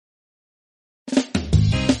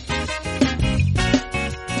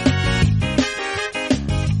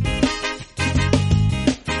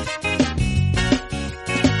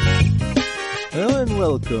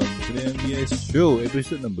welcome to the MBS Show,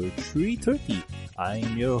 episode number 330.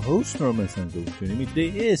 I'm your host, Norman Sanzo. Joining me today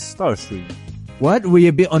is Starstream. What?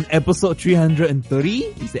 Will be on episode 330?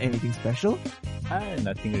 Is there anything special?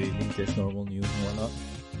 Nothing really, just normal news and whatnot.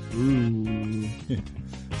 Ooh.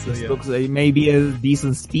 So this looks like maybe a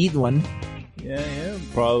decent speed one. Yeah,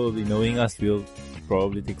 probably. Knowing us, we'll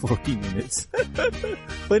probably take 40 minutes.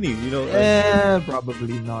 Funny, you know.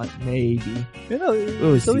 Probably not. Maybe. You know,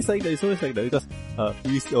 it's always like that. It's always like that because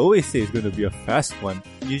we always say it's going to be a fast one.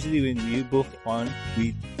 Usually when we both on,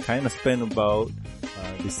 we kind of spend about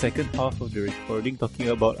the second half of the recording talking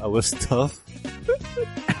about our stuff.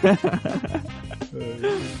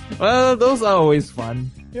 Well, those are always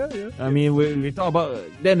fun. Yeah. I mean, we talk about,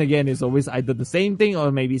 then again, it's always either the same thing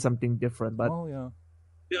or maybe something different. But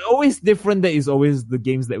always different, that is always the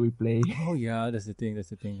games that we play. Oh yeah, that's the thing.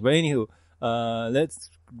 But anywho,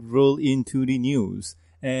 let's roll into the news.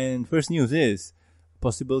 And first news is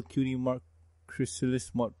possible Cutie Mark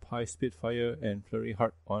Chrysalis Mod Pi Spitfire and Flurry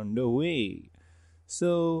Heart on the way.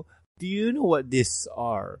 So, do you know what these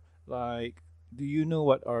are? Like, do you know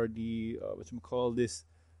what are the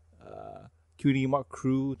Cutie Mark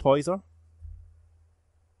Crew toys are?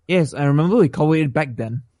 Yes, I remember we covered it back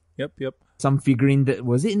then. Yep. Some figurine that,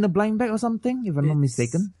 was it in the blind bag or something, if I'm not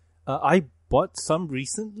mistaken? I bought some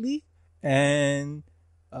recently, and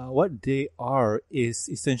what they are is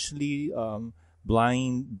essentially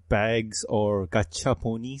blind bags or gacha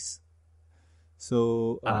ponies.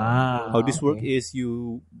 So how this works is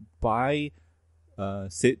you buy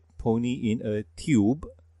said pony in a tube,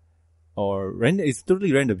 or it's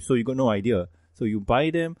totally random, so you got no idea. So you buy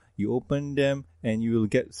them, you open them, and you will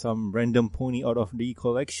get some random pony out of the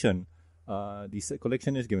collection. The set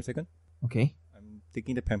collection is, give me a second. Okay. I'm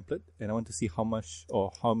taking the pamphlet and I want to see how much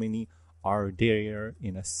or how many are there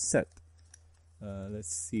in a set. Let's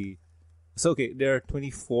see. So, okay, there are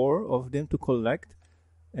 24 of them to collect.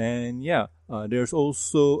 And there's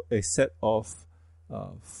also a set of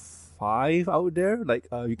 5 out there. Like,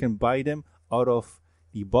 you can buy them out of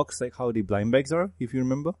the box, like how the blind bags are, if you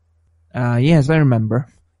remember. Yes, I remember.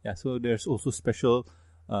 Yeah, so there's also special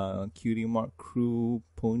Cutie Mark Crew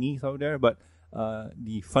ponies out there, but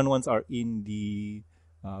the fun ones are in the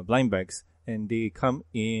blind bags, and they come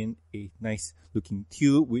in a nice looking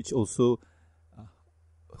tube, which also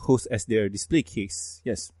hosts as their display case.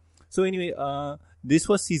 Yes. So anyway, this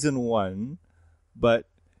was season 1, but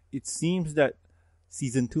it seems that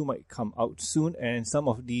season 2 might come out soon, and some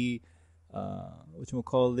of the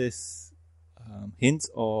hints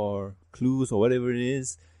or clues or whatever it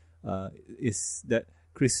is that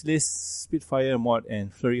Chrysalis, Spitfire mod,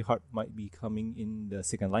 and Flurry Heart might be coming in the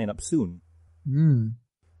second lineup soon.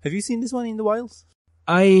 Have you seen this one in the wilds?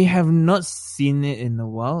 I have not seen it in a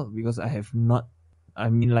while because I have not,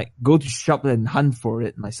 go to shop and hunt for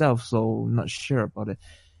it myself, so not sure about it.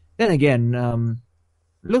 Then again,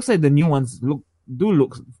 looks like the new ones look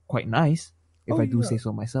quite nice, if I do say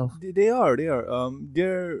so myself. They are.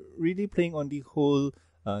 They're really playing on the whole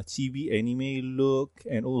chibi anime look,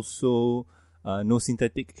 and also no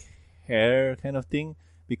synthetic hair kind of thing,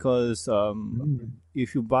 because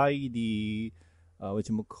if you buy the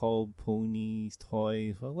ponies,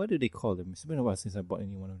 toys, what do they call them? It's been a while since I bought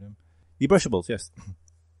any one of them. The brushables, yes.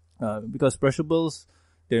 Because brushables,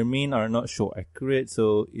 their main are not show accurate,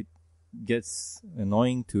 so it gets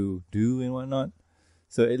annoying to do and whatnot.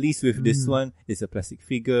 So at least with this one, it's a plastic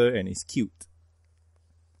figure and it's cute.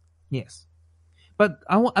 Yes. But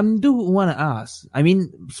I do want to ask,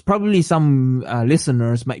 probably some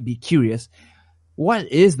listeners might be curious,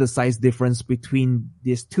 what is the size difference between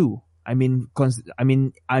these two? I'm in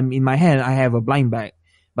my hand, I have a blind bag,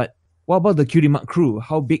 but what about the Cutie Mark Crew?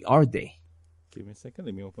 How big are they? Give me a second,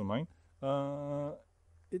 let me open mine.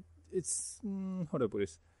 It's how do I put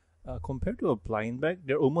this? Compared to a blind bag,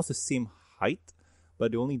 they're almost the same height,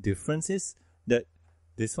 but the only difference is that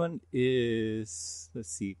this one is,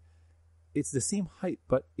 it's the same height,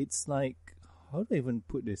 but it's like, how do I even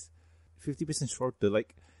put this? 50% shorter,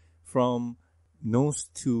 like from nose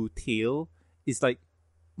to tail, it's like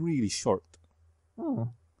really short.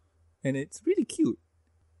 Oh. And it's really cute.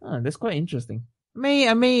 Oh, that's quite interesting.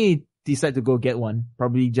 I may decide to go get one.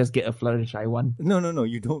 Probably just get a Fluttershy one. No,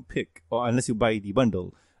 you don't pick. Or unless you buy the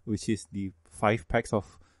bundle, which is the 5 packs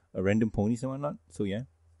of random ponies and whatnot. So yeah.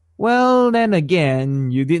 Well, then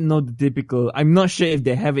again, you didn't know the typical. I'm not sure if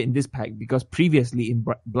they have it in this pack, because previously in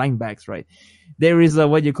blind bags, right, there is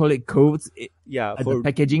codes. The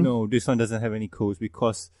packaging. No, this one doesn't have any codes,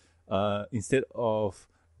 because instead of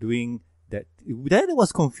doing that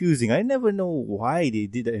was confusing. I never know why they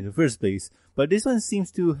did that in the first place. But this one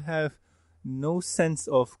seems to have no sense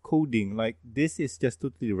of coding. Like, this is just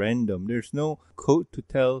totally random. There's no code to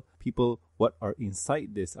tell people what are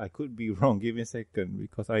inside this. I could be wrong. Give me a second,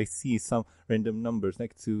 because I see some random numbers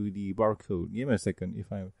next to the barcode. Give me a second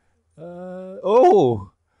if I'm...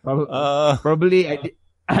 Probably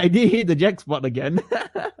I did hit the jackpot again.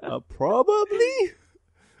 Probably.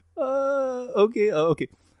 Okay.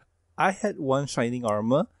 I had one shining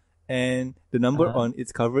armor, and the number on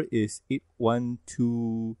its cover is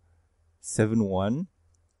 81271.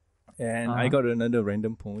 And I got another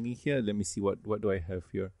random pony here. Let me see what do I have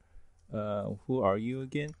here. Who are you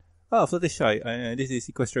again? Oh, Fluttershy. This is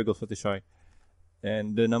Equestria Girl Fluttershy.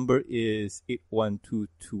 And the number is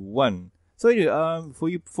 81221. So anyway, for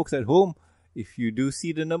you folks at home, if you do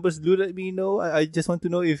see the numbers, do let me know. I just want to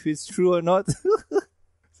know if it's true or not.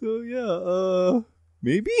 So yeah,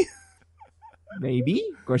 maybe? Maybe?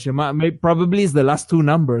 Question mark. Probably it's the last two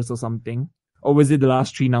numbers or something. Or was it the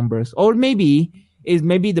last three numbers? Or maybe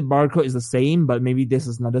the barcode is the same, but maybe this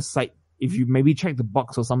is another site. If you maybe check the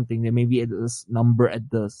box or something, there may be this number at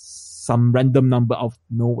some random number out of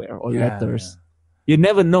nowhere or letters. Yeah. You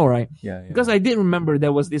never know, right? Yeah. Because I did remember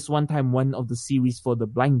there was this one time, one of the series for the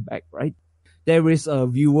blind bag, right? There is a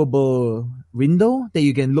viewable window that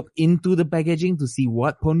you can look into the packaging to see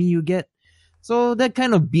what pony you get. So that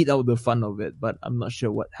kind of beat out the fun of it, but I'm not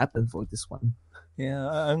sure what happened for this one. Yeah,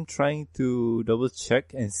 I'm trying to double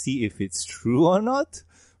check and see if it's true or not,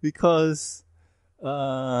 because give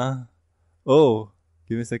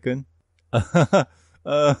me a second.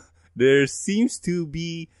 There seems to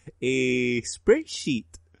be a spreadsheet.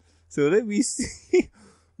 So let me see.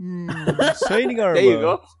 Shining armor. There you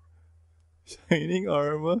go. Shining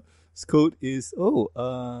armor. Code is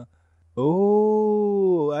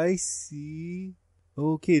I see.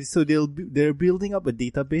 Okay, so they're building up a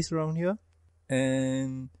database around here,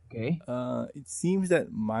 and it seems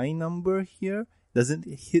that my number here doesn't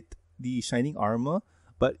hit the shining armor,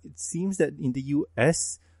 but it seems that in the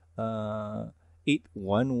US,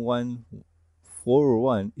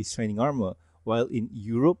 81141 is shining armor, while in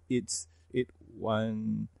Europe it's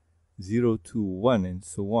 81021 and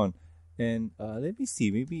so on. And let me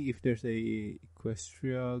see, maybe if there's a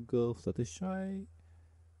Equestria Girl Fluttershy.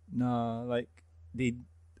 Nah, like the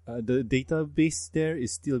database there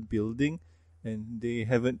is still building, and they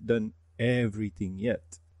haven't done everything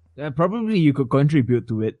yet. Probably you could contribute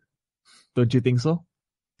to it. Don't you think so?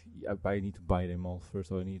 Yeah, but I need to buy them all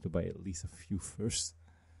first, or I need to buy at least a few first.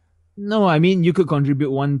 No, I mean, you could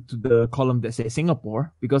contribute one to the column that says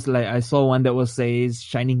Singapore, because like I saw one that says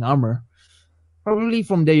Shining Armor. Probably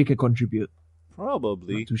from there you can contribute.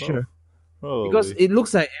 Probably. Not too sure. Probably. Because it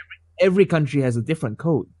looks like every country has a different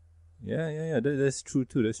code. Yeah. That's true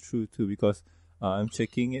too. Because I'm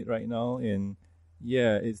checking it right now, and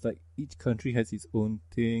yeah, it's like each country has its own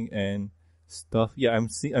thing and stuff. Yeah, I'm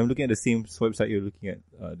looking at the same website you're looking at,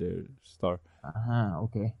 the star.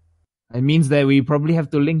 Okay. It means that we probably have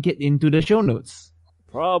to link it into the show notes.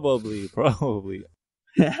 Probably.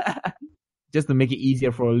 Just to make it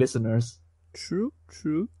easier for our listeners. True.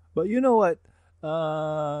 But you know what?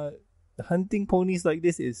 Hunting ponies like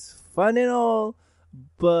this is fun and all,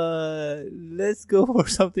 but let's go for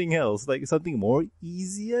something else, like something more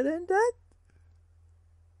easier than that.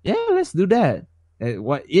 Yeah, let's do that.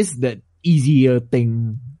 What is that easier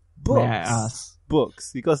thing? Books. May I ask?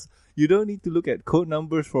 Books, because you don't need to look at code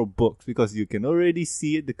numbers for books, because you can already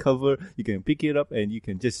see it, the cover, you can pick it up and you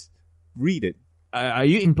can just read it. Are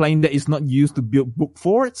you implying that it's not used to build book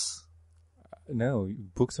forts? No,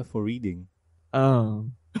 books are for reading.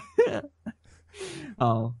 Oh.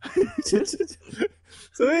 Oh.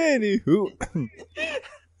 So anywho,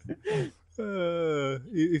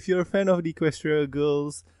 if you're a fan of the Equestria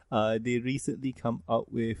Girls, they recently come out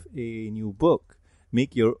with a new book,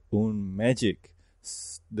 Make Your Own Magic,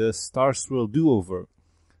 the Star Swirl Do-Over.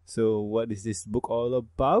 So what is this book all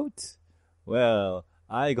about? Well,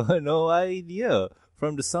 I got no idea.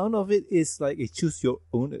 From the sound of it, it's like a choose your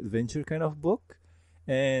own adventure kind of book.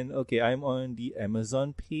 And okay, I'm on the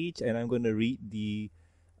Amazon page, and I'm gonna read the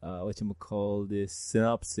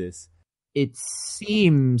synopsis. It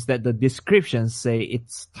seems that the descriptions say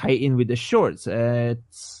it's tied in with the shorts. It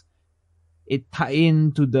tie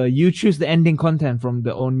into the you choose the ending content from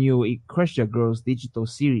the all new Equestria Girls digital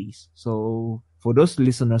series. So for those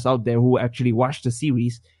listeners out there who actually watched the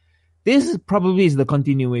series, this probably is the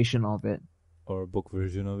continuation of it. Or a book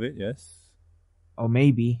version of it, yes. Or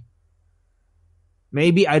maybe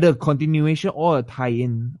either a continuation or a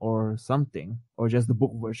tie-in or something, or just the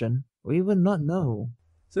book version. We will not know.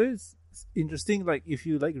 So it's interesting. Like, if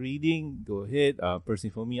you like reading, go ahead.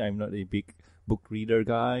 Personally, for me, I'm not a big book reader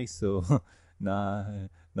guy, so nah.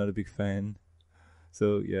 Not a big fan.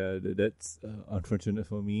 So yeah, that's unfortunate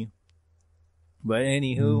for me. But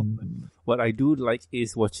anywho, what I do like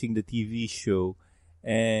is watching the TV show,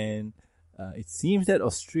 and it seems that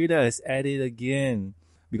Australia has added again,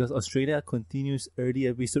 because Australia continues early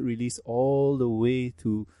episode release all the way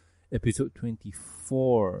to episode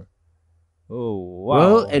 24. Oh wow!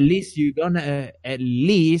 Well, at least you don't have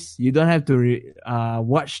to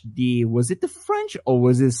watch was it the French or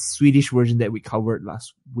was it Swedish version that we covered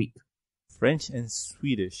last week? French and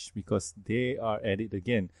Swedish, because they are at it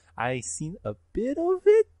again. I seen a bit of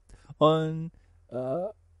it on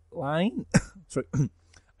line. Sorry,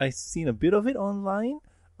 I seen a bit of it online.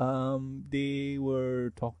 They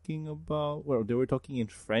were talking about, well, they were talking in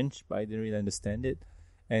French, but I didn't really understand it.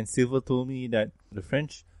 And Silver told me that the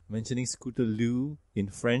French mentioning Scooter Lou in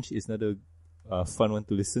French is not a fun one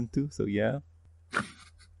to listen to. So yeah.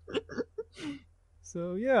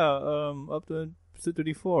 So yeah, up to episode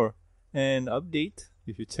 34. And update,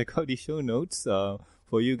 if you check out the show notes,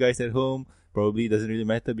 for you guys at home, probably doesn't really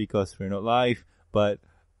matter because we're not live. But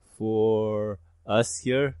for us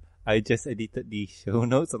here, I just edited the show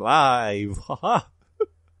notes live.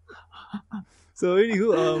 So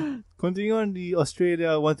anywho, continuing on, the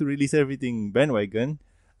Australia want to release everything bandwagon.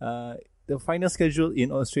 The final schedule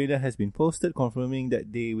in Australia has been posted, confirming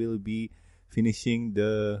that they will be finishing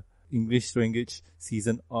the English language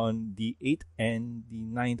season on the 8th and the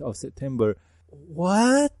 9th of September.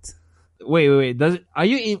 What? Wait. Are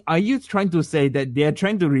you trying to say that they are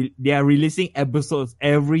they are releasing episodes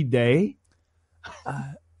every day?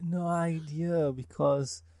 No idea,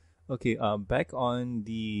 because back on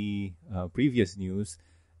the previous news,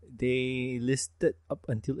 they listed up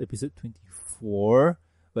until episode 24,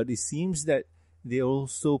 but it seems that they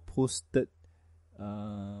also posted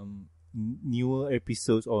newer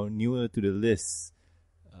episodes, or newer to the list,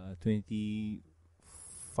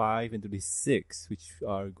 25 and 26, which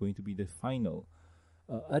are going to be the final.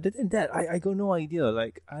 Other than that, I got no idea.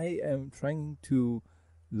 Like, I am trying to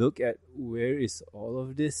look at where is all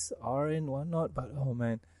of this are and whatnot, but oh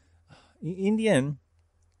man, in the end,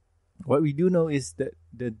 what we do know is that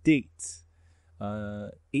the dates,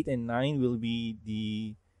 8 and 9 will be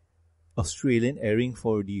the Australian airing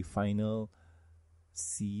for the final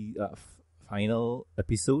final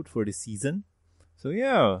episode for the season. So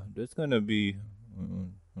yeah, that's gonna be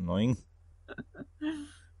annoying.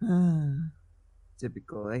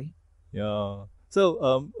 Typical, eh? Yeah.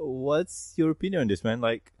 So what's your opinion on this, man?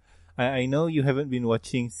 Like, I know you haven't been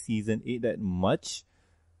watching season 8 that much,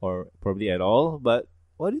 or probably at all, but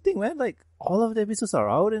what do you think, man? Like, all of the episodes are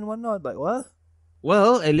out and whatnot. Like, what?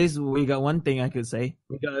 Well, at least we got one thing I could say.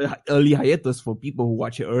 We got an early hiatus for people who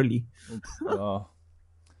watch it early.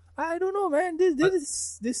 I don't know, man.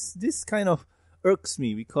 This kind of irks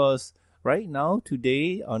me, because right now,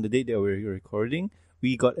 today, on the date that we're recording,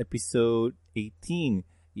 we got episode 18,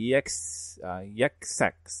 Yak-Sax.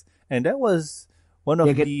 And that was one of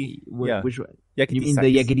which one? Yakety You mean Sax.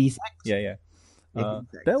 the Yakety Sax? Yeah.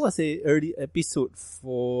 That was a early episode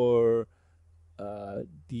for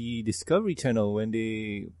the Discovery Channel when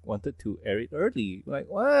they wanted to air it early. Like,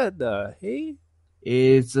 what the hey?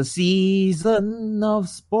 It's a season of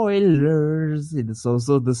spoilers. It's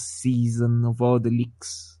also the season of all the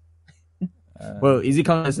leaks. Well, is it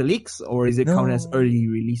counted as a leaks, or is it counted as early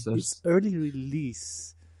releases? It's early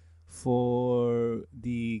release for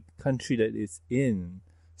the country that it's in.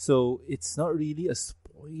 So it's not really a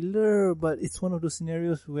spoiler, but it's one of those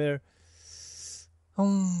scenarios where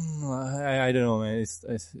I don't know, man. It's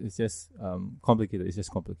just complicated. It's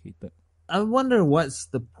just complicated. I wonder what's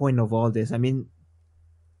the point of all this. I mean,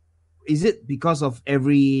 is it because of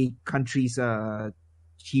every country's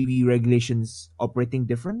TV regulations operating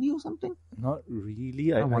differently or something? Not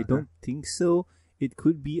really. I don't think so. It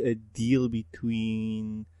could be a deal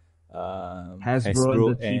between Hasbro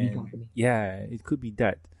and the TV company. Yeah, it could be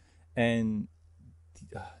that. And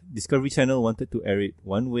Discovery Channel wanted to air it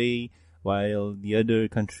one way, while the other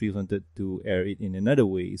countries wanted to air it in another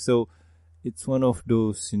way. So it's one of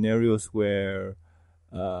those scenarios where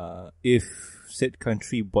if said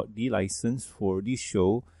country bought the license for the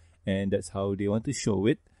show, and that's how they want to show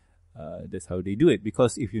it, that's how they do it.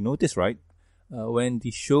 Because if you notice, right, when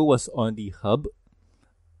the show was on the hub,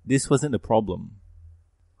 this wasn't a problem.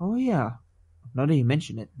 Oh yeah, now that you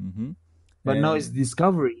mention it. Mm-hmm. But now it's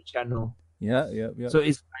Discovery Channel. Yeah. So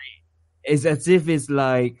it's as if it's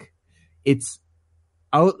like it's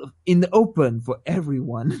out in the open for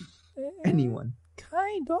everyone, anyone.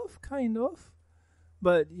 Kind of.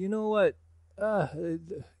 But you know what? I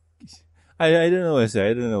don't know what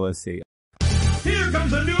to say. Here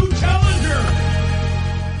comes a new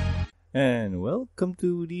challenger! And welcome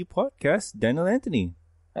to the podcast, Daniel Anthony.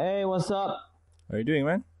 Hey, what's up? How are you doing,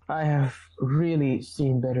 man? I have really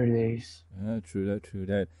seen better days. True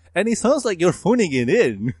that. And it sounds like you're phoning it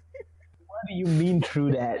in. What do you mean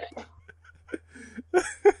true that?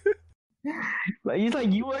 He's like,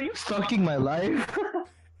 are you stalking my life?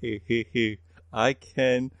 Hey. I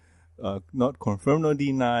can not confirm nor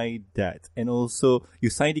deny that. And also, you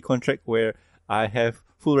signed the contract where I have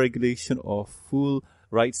full regulation of full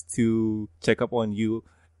rights to check up on you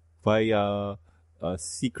via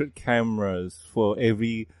secret cameras for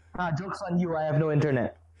every... Joke's on you, I have no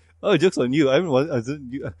internet. Oh, joke's on you.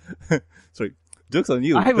 Sorry. Joke's on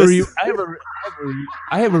you. I have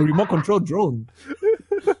a remote control drone.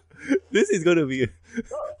 This is going to be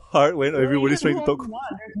hard when everybody's trying to talk.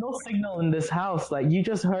 There's no signal in this house. Like, you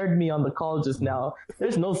just heard me on the call just now.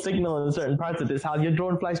 There's no signal in certain parts of this house. Your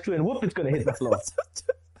drone flies through and whoop, it's going to hit the floor.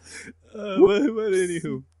 But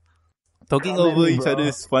anywho, talking over each other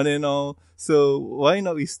is fun and all. So why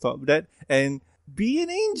not we stop that and be an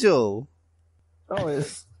angel? Oh,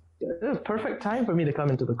 it's a perfect time for me to come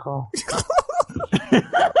into the call.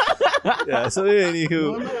 Yeah, so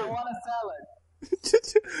anywho. I want a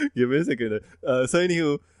salad. Give me a second. So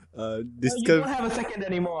anywho, You don't have a second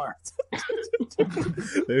anymore.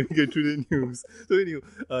 Let me get through the news. So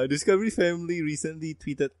anywho, Discovery Family recently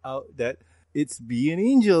tweeted out that it's Be an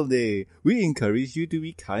Angel Day. We encourage you to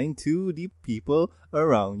be kind to the people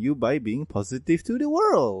around you by being positive to the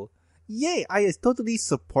world. Yay, I totally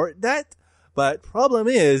support that. But problem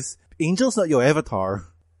is, Angel's not your avatar.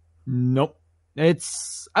 Nope.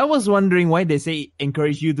 I was wondering why they say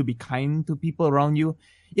encourage you to be kind to people around you.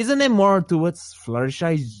 Isn't it more towards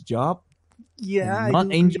Fluttershy's job? Yeah, not I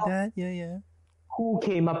do Angel. agree that. Yeah. Who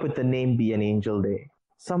came up with the name Be an Angel Day?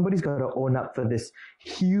 Somebody's got to own up for this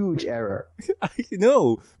huge error. I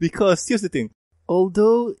know, because here's the thing.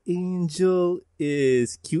 Although Angel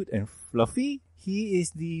is cute and fluffy, he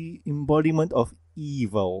is the embodiment of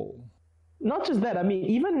evil. Not just that, I mean,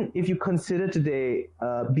 even if you consider today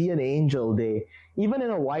Be an Angel Day, even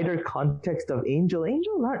in a wider context of angels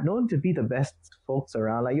aren't known to be the best folks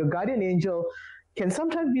around. Like, your guardian angel can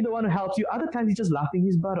sometimes be the one who helps you, other times he's just laughing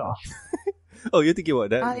his butt off. Oh, you're thinking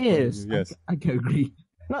about that? Yes. Yes. I can agree.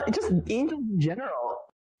 No, it's just angels in general.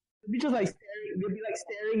 They'll be just like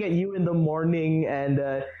staring at you in the morning, and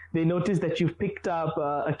they notice that you've picked up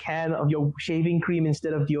a can of your shaving cream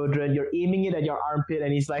instead of deodorant. You're aiming it at your armpit,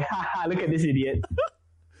 and he's like, "Ha, look at this idiot."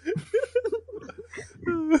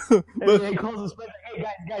 And then he calls his friend,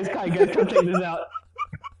 like, "Hey guys, come check this out."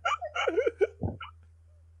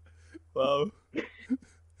 Wow.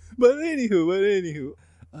 But anywho,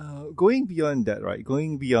 going beyond that, right?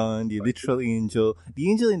 Going beyond the literal angel, the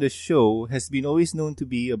angel in the show has been always known to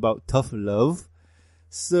be about tough love.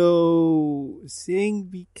 So saying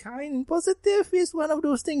be kind and positive is one of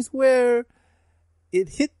those things where it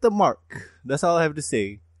hit the mark. That's all I have to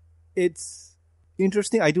say. It's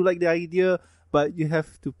interesting. I do like the idea, but you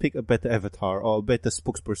have to pick a better avatar or a better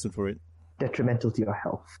spokesperson for it. Detrimental to your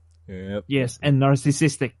health. Yep. Yes, and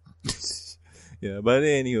narcissistic. Yeah, but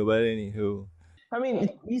anywho. I mean,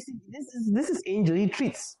 you see, this is Angel. He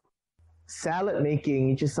treats salad making,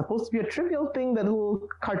 which is supposed to be a trivial thing that little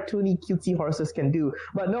cartoony, cutesy horses can do.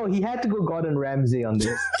 But no, he had to go Gordon Ramsay on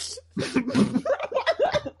this.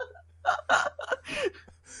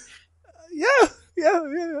 Yeah.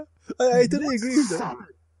 I totally agree with that. Salad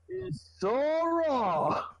is so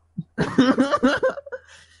raw.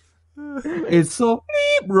 It's so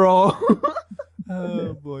deep, bro.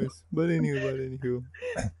 Oh, boys. But anywho.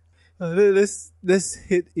 Let's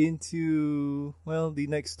hit into, well, the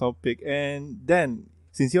next topic. And then,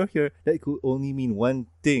 since you're here, that could only mean one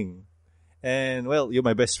thing. And, well, you're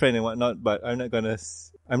my best friend and whatnot, but I'm not gonna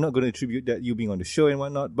attribute that you being on the show and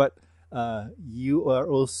whatnot, but you are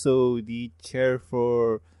also the chair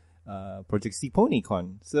for Project C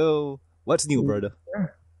PonyCon. So, what's new, brother?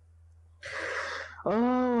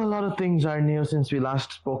 Oh, a lot of things are new since we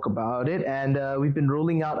last spoke about it, and we've been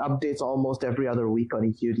rolling out updates almost every other week on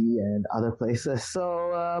EQD and other places.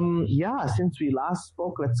 So, since we last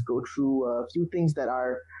spoke, let's go through a few things that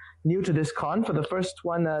are new to this con. For the first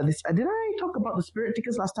one, did I talk about the spirit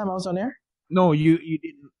tickets last time I was on air? No, you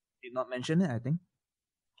did not mention it, I think.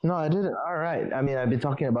 No, I didn't. All right. I mean, I've been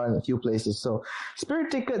talking about it in a few places. So,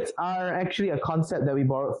 spirit tickets are actually a concept that we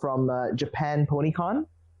borrowed from Japan PonyCon.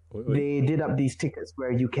 They did up these tickets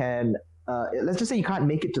where you can, let's just say you can't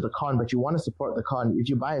make it to the con, but you want to support the con. If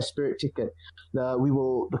you buy a spirit ticket,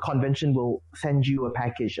 the convention will send you a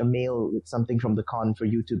package, a mail with something from the con for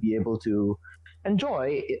you to be able to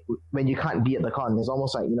enjoy it when you can't be at the con. It's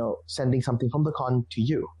almost like, sending something from the con to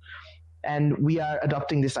you. And we are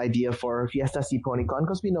adopting this idea for Fiesta C PonyCon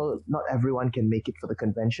because we know not everyone can make it for the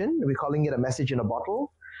convention. We're calling it a message in a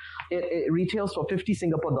bottle. It retails for 50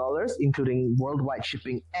 Singapore dollars, including worldwide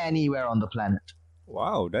shipping anywhere on the planet.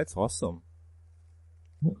 Wow, that's awesome.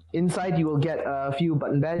 Inside, you will get a few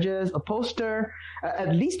button badges, a poster,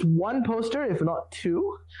 at least one poster, if not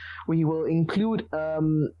two. We will include a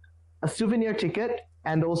souvenir ticket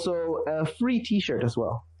and also a free T-shirt as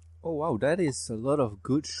well. Oh wow, that is a lot of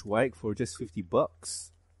good swag for just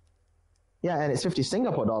 $50. Yeah, and it's 50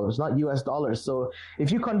 Singapore dollars, not US dollars. So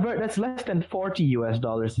if you convert, that's less than 40 US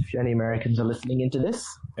dollars if any Americans are listening into this.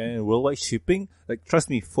 And worldwide shipping, like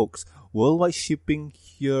trust me folks, worldwide shipping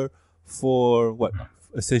here for what,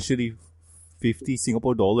 essentially 50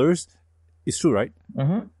 Singapore dollars is true, right?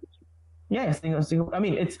 Mm-hmm. Yeah, Singapore. I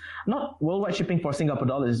mean, it's not worldwide shipping for Singapore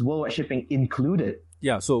dollars, it's worldwide shipping included.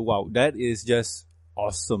 Yeah, so wow, that is just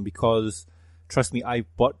awesome because trust me, I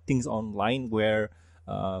bought things online where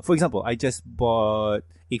for example, I just bought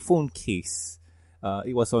a phone case.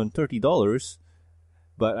 It was on $30,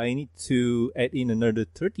 but I need to add in another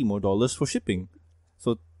 $30 more for shipping.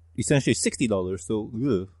 So essentially $60. So,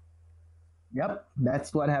 ugh. Yep,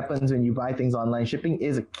 that's what happens when you buy things online. Shipping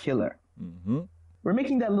is a killer. Mm-hmm. We're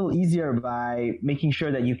making that a little easier by making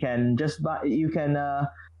sure that you can just buy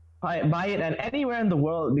it and anywhere in the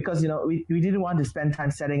world, because we didn't want to spend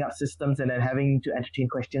time setting up systems and then having to entertain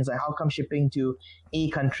questions like how come shipping to A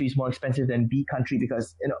country is more expensive than B country,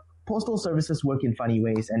 because postal services work in funny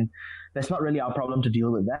ways and that's not really our problem to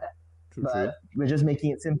deal with that. True. We're just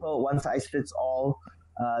making it simple, one size fits all.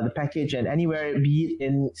 The package, and anywhere, be it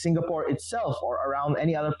in Singapore itself or around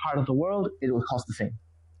any other part of the world, it will cost the same.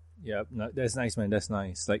 Yeah, that's nice, man. That's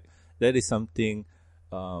nice. Like that is something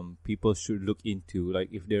people should look into. Like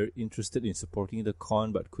if they're interested in supporting the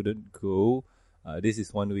con but couldn't go, this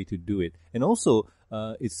is one way to do it. And also,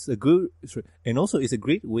 it's a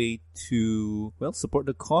great way to support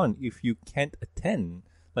the con if you can't attend.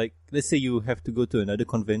 Like let's say you have to go to another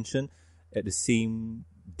convention at the same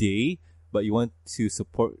day, but you want to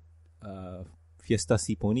support Fiesta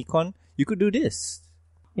C PonyCon, you could do this.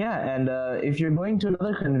 Yeah, and if you're going to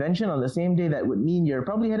another convention on the same day, that would mean you're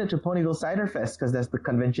probably headed to Ponyville Cider Fest because that's the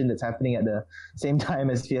convention that's happening at the same time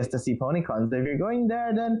as Fiesta C PonyCon. So if you're going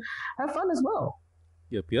there, then have fun as well.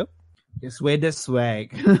 Yep. Just wear the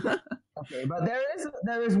swag. Okay, but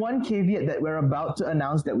there is one caveat that we're about to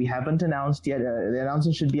announce that we haven't announced yet. The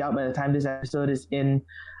announcement should be out by the time this episode is in.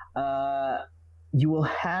 You will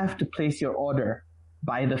have to place your order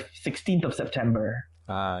by the 16th of September,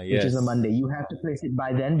 yes. Which is a Monday. You have to place it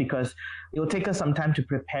by then because it will take us some time to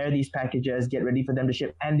prepare these packages, get ready for them to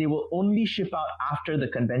ship, and they will only ship out after the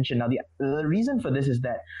convention. Now, the reason for this is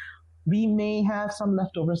that we may have some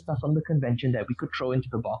leftover stuff from the convention that we could throw into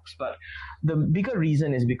the box, but the bigger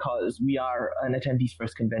reason is because we are an attendees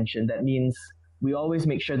first convention. That means we always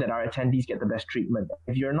make sure that our attendees get the best treatment.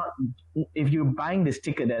 If you're buying this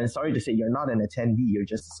ticket, then sorry to say you're not an attendee, you're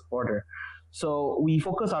just a supporter. So we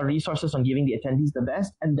focus our resources on giving the attendees the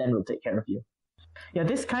best, and then we'll take care of you. Yeah,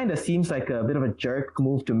 this kind of seems like a bit of a jerk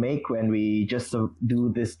move to make when we just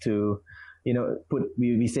do this to,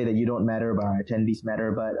 we say that you don't matter, but our attendees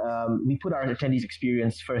matter. But we put our attendees'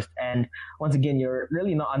 experience first. And once again, you're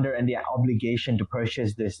really not under any obligation to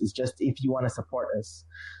purchase this. It's just if you want to support us.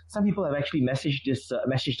 Some people have actually messaged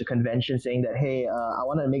the convention saying that, hey, I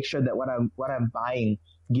want to make sure that what I'm buying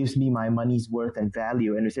gives me my money's worth and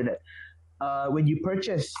value. And we say that when you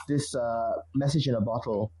purchase this message in a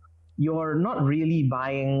bottle, you're not really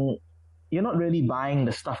buying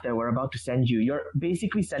the stuff that we're about to send you. You're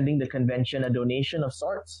basically sending the convention a donation of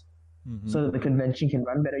sorts, so that the convention can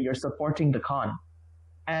run better. You're supporting the con.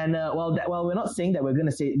 And while we're not saying that we're going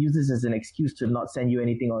to use this as an excuse to not send you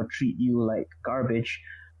anything or treat you like garbage,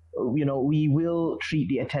 we will treat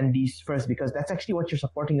the attendees first because that's actually what you're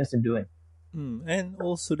supporting us in doing. And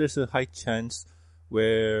also there's a high chance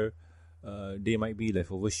where they might be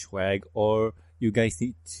leftover swag, or you guys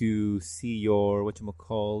need to see your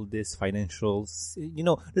financials.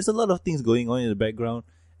 There's a lot of things going on in the background,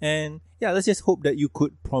 and let's just hope that you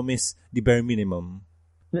could promise the bare minimum.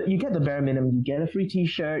 You get the bare minimum. You get a free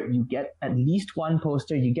T-shirt. You get at least one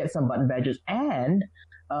poster. You get some button badges, and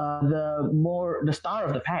the star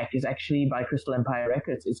of the pack is actually by Crystal Empire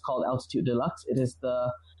Records. It's called Altitude Deluxe. It is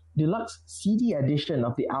the deluxe CD edition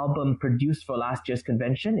of the album produced for last year's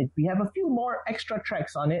convention. We have a few more extra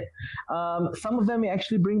tracks on it. Some of them may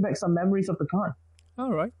actually bring back some memories of the con.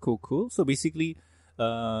 All right, cool. So basically,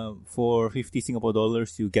 for 50 Singapore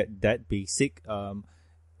dollars, you get that basic.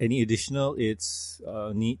 Any additional, it's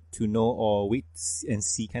need to know or wait and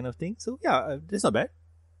see kind of thing. So that's not bad.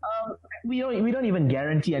 We don't even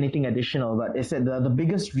guarantee anything additional, but I said the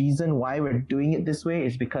biggest reason why we're doing it this way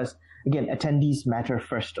is because, again, attendees matter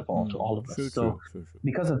first of all to all of us. True.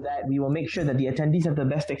 Because of that, we will make sure that the attendees have the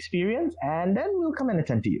best experience, and then we'll come and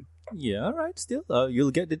attend to you. Yeah, all right. Still,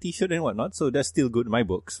 you'll get the T-shirt and whatnot, so that's still good in my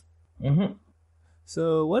books. Mm-hmm.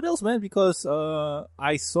 So what else, man? Because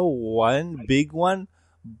I saw one big one,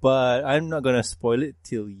 but I'm not gonna spoil it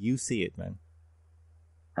till you see it, man.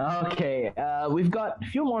 Okay, we've got a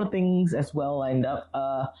few more things as well lined up.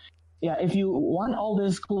 Yeah, if you want all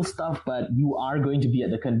this cool stuff, but you are going to be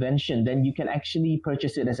at the convention, then you can actually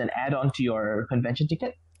purchase it as an add-on to your convention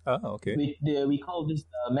ticket. Oh, okay. We call this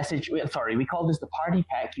we call this the party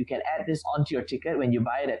pack. You can add this onto your ticket when you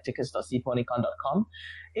buy it at tickets.cponycon.com.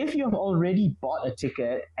 If you have already bought a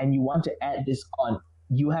ticket and you want to add this on,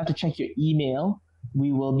 you have to check your email.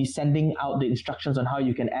 We will be sending out the instructions on how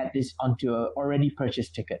you can add this onto a already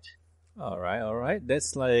purchased ticket. All right.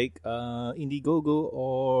 That's like Indiegogo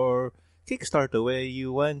or Kickstarter, where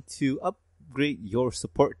you want to upgrade your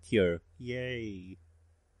support tier. Yay!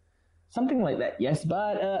 Something like that, yes.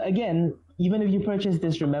 But again, even if you purchase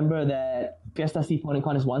this, remember that Fiesta C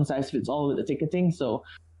PonyCon is one size fits all with the ticketing. So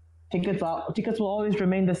tickets will always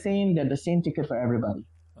remain the same. They're the same ticket for everybody.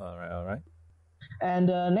 All right. And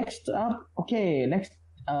next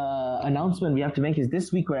announcement we have to make is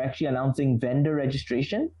this week we're actually announcing vendor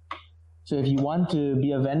registration. So if you want to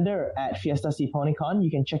be a vendor at Fiesta C PonyCon,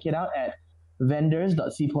 you can check it out at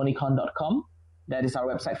vendors.cponycon.com. That is our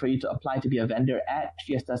website for you to apply to be a vendor at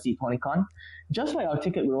Fiesta C PonyCon. Just like our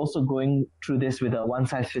ticket, we're also going through this with a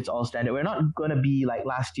one-size-fits-all standard. We're not going to be like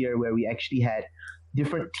last year where we actually had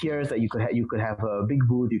different tiers that you could have. You could have a big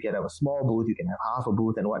booth, you can have a small booth, you can have half a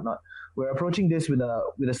booth and whatnot. We're approaching this with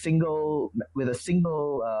a single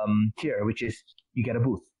tier, which is you get a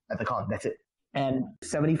booth at the con. That's it, and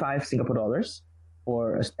 75 Singapore dollars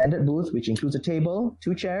for a standard booth, which includes a table,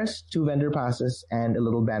 2 chairs, 2 vendor passes, and a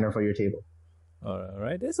little banner for your table. All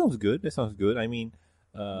right. That sounds good. I mean,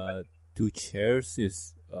 2 chairs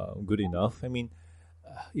is good enough. I mean,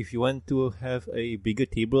 if you want to have a bigger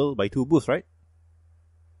table, buy 2 booths, right?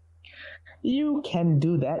 You can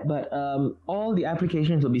do that, but all the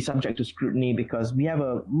applications will be subject to scrutiny because we have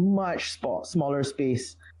a much smaller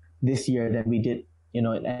space this year than we did, in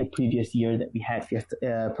any previous year that we had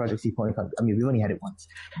Project C PonyCon. I mean, we only had it once,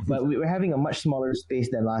 but we were having a much smaller space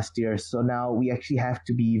than last year. So now we actually have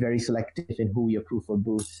to be very selective in who we approve for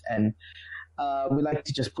booths. And we like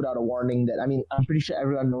to just put out a warning that, I mean, I'm pretty sure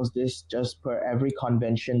everyone knows this, just per every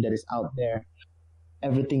convention that is out there,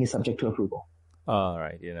 everything is subject to approval. All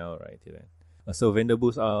right. So vendor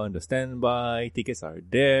booths are on the standby, tickets are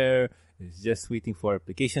there. It's just waiting for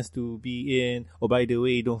applications to be in. Oh, by the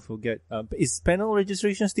way, don't forget, is panel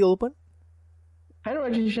registration still open? Panel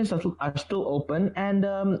registrations are still open, and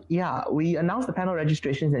we announced the panel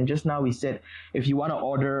registrations, and just now we said if you want to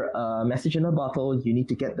order a message in a bottle, you need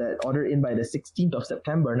to get that order in by the 16th of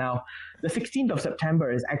September. Now, the 16th of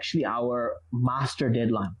September is actually our master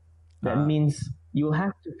deadline. That means you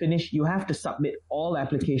have to submit all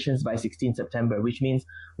applications by 16th September, which means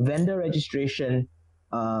vendor registration,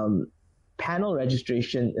 panel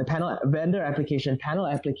registration, vendor application, panel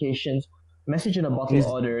applications, message in a bottle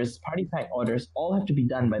orders, party pack orders, all have to be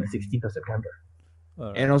done by the 16th of September.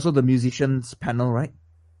 Right. And also the musicians panel, right?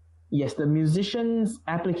 Yes, the musicians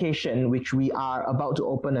application, which we are about to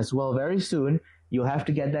open as well very soon, you'll have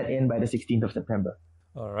to get that in by the 16th of September.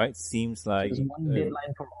 All right, seems like there's one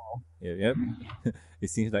deadline for all. Yep. It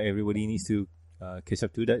seems like everybody needs to catch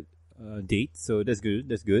up to that date, so that's good.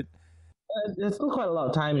 There's still quite a lot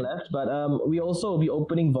of time left, but we also will be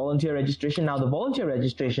opening volunteer registration. Now, the volunteer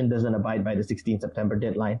registration doesn't abide by the 16th September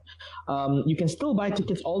deadline. You can still buy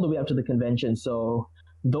tickets all the way up to the convention, so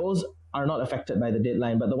those are not affected by the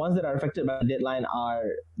deadline. But the ones that are affected by the deadline are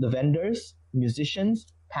the vendors, musicians,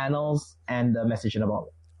 panels, and the message in a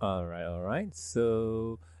bottle. All right.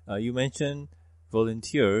 So you mentioned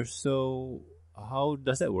volunteers. So how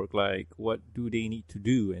does that work? Like, what do they need to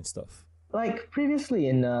do and stuff? Like previously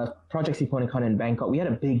in Project C PonyCon in Bangkok, we had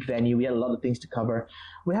a big venue. We had a lot of things to cover.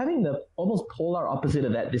 We're having the almost polar opposite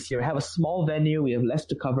of that this year. We have a small venue. We have less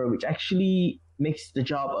to cover, which actually makes the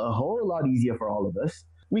job a whole lot easier for all of us.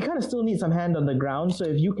 We kind of still need some hand on the ground. So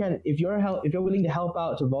if you're willing to help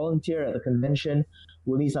out to volunteer at the convention,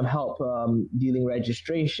 we'll need some help dealing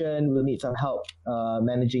registration. We'll need some help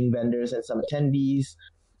managing vendors and some attendees.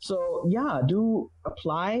 So yeah, do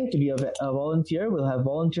apply to be a volunteer. We'll have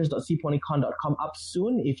volunteers.cponycon.com up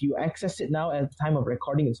soon. If you access it now at the time of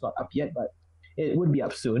recording, it's not up yet, but it would be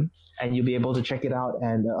up soon. And you'll be able to check it out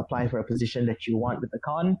and apply for a position that you want with the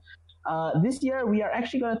con. this year we are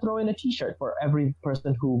actually going to throw in a T-shirt for every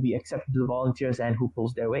person who we accept the volunteers and who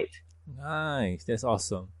pulls their weight. Nice. That's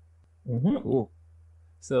awesome. Mm-hmm. Cool.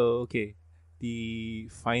 So, okay. The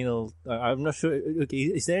final... I'm not sure. Okay,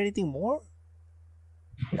 is there anything more?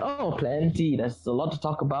 Oh, plenty. There's a lot to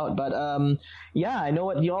talk about, but yeah, I know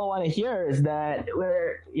what you all want to hear is that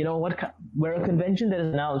we're a convention that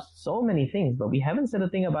has announced so many things, but we haven't said a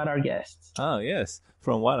thing about our guests. Oh, yes.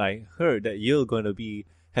 From what I heard, that you're going to be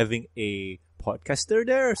having a podcaster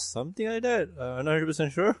there, something like that. I'm not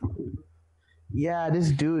 100% sure. Yeah,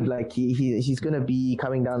 this dude, like he's gonna be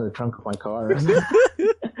coming down the trunk of my car.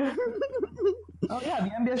 Oh yeah, the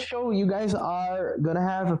MBS show. You guys are gonna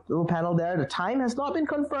have a little panel there. The time has not been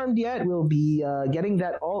confirmed yet. We'll be getting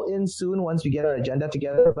that all in soon once we get our agenda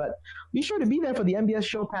together. But be sure to be there for the MBS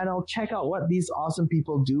show panel. Check out what these awesome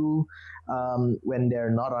people do when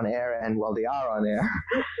they're not on air and while they are on air.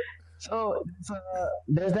 So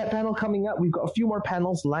there's that panel coming up. We've got a few more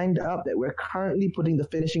panels lined up that we're currently putting the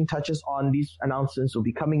finishing touches on. These announcements will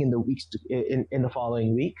be coming in the weeks in the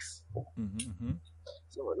following weeks. Mm-hmm.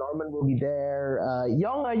 So Norman will be there.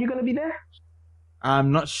 Young, are you going to be there?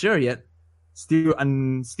 I'm not sure yet. Still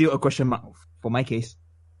a question mark for my case.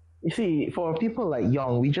 You see, for people like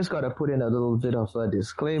Young, we just got to put in a little bit of a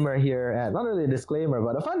disclaimer here. And not really a disclaimer,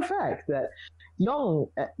 but a fun fact that Young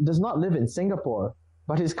does not live in Singapore,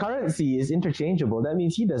 but his currency is interchangeable. That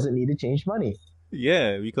means he doesn't need to change money.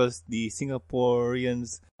 Yeah, because the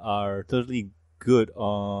Singaporeans are totally good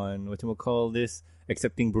on,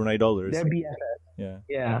 accepting Brunei dollars. They're BFF.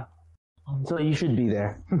 Yeah. So you should be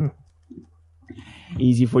there.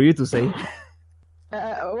 Easy for you to say.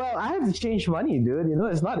 Well, I have to change money, dude.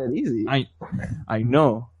 It's not that easy. I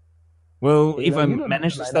know. Well, if I you don't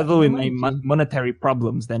manage to have to settle with buy my that. monetary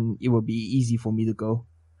problems, then it will be easy for me to go.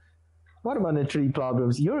 What monetary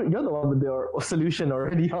problems? You're the one with your solution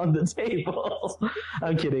already on the table.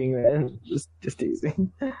 I'm kidding, man. Just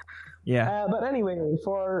teasing. Yeah. But anyway,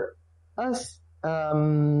 for us,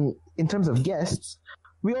 in terms of guests,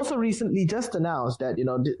 we also recently just announced that,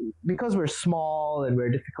 because we're small and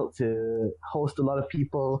we're difficult to host a lot of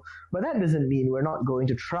people, but that doesn't mean we're not going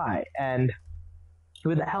to try. And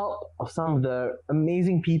with the help of some of the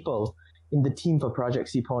amazing people in the team for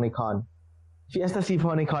Project CPonyCon, Fiesta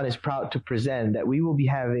CPonyCon is proud to present that we will be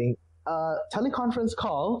having a teleconference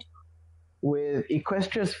call with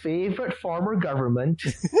Equestria's favorite former government,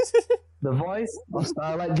 the voice of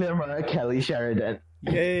Starlight Glimmer, Kelly Sheridan.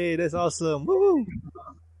 Yay, that's awesome. Woo!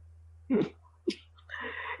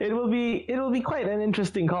 It will be quite an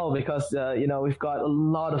interesting call because we've got a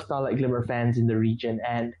lot of Starlight Glimmer fans in the region,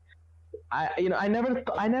 and I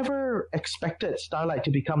never expected Starlight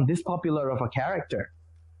to become this popular of a character.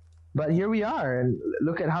 But here we are, and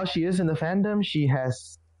look at how she is in the fandom. She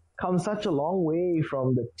has come such a long way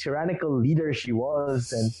from the tyrannical leader she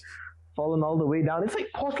was and fallen all the way down. It's like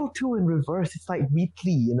Portal 2 in reverse. It's like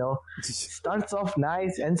Wheatley, starts off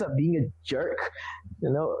nice, ends up being a jerk.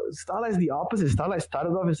 Starlight's the opposite. Starlight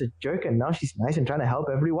started off as a jerk, and now she's nice and trying to help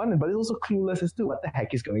everyone, but is also clueless as to what the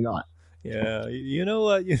heck is going on. Yeah, you know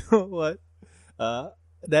what?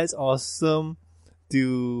 That's awesome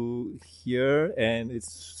to hear, and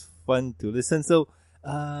it's fun to listen. So,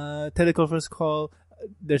 teleconference call,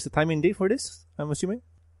 there's a time and date for this, I'm assuming?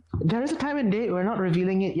 There is a time and date. We're not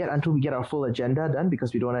revealing it yet until we get our full agenda done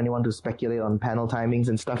because we don't want anyone to speculate on panel timings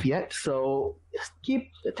and stuff yet. So just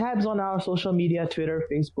keep tabs on our social media, Twitter,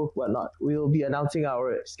 Facebook, whatnot. We'll be announcing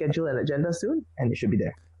our schedule and agenda soon, and it should be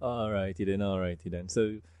there. Alrighty then.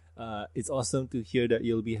 So it's awesome to hear that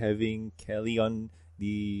you'll be having Kelly on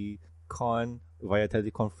the con via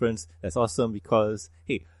teleconference. That's awesome because,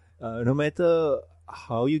 hey, no matter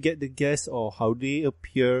how you get the guests or how they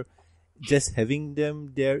appear, just having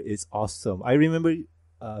them there is awesome. I remember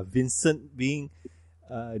Vincent being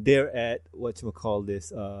there at Friendship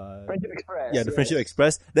Express. Yeah, the Friendship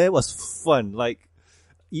Express. That was fun. Like,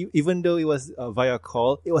 even though it was via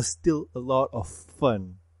call, it was still a lot of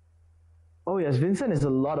fun. Oh yes, Vincent is a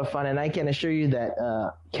lot of fun, and I can assure you that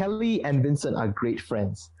Kelly and Vincent are great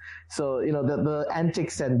friends. So the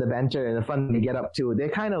antics and the banter and the fun they get up to, they're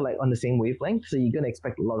kind of like on the same wavelength. So you're gonna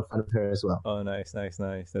expect a lot of fun with her as well. Oh, nice. That's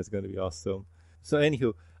gonna be awesome. So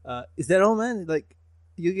anywho, is that all, man? Like,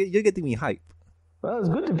 you're getting me hype. Well, it's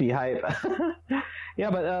good to be hype. Yeah,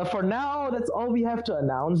 but for now, that's all we have to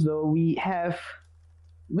announce. Though we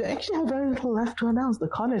actually have very little left to announce. The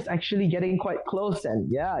con is actually getting quite close, and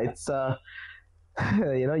yeah, it's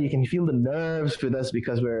you can feel the nerves with us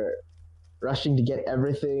because we're rushing to get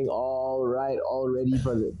everything all right, all ready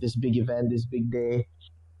for this big event, this big day.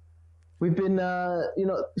 We've been,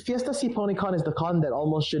 Fiesta CPonyCon is the con that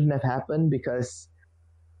almost shouldn't have happened because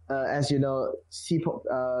as you know,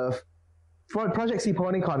 for Project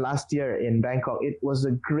CPonyCon last year in Bangkok, it was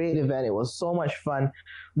a great event. It was so much fun,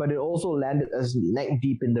 but it also landed us neck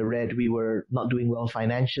deep in the red. We were not doing well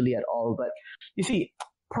financially at all. But you see,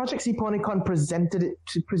 Project CPonyCon presented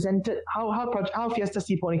how Fiesta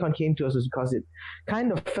CPonyCon came to us was because it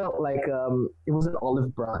kind of felt like it was an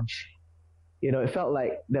olive branch. You know, it felt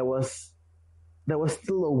like there was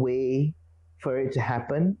still a way for it to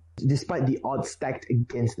happen, despite the odds stacked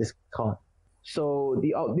against this con. So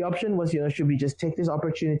the option was, should we just take this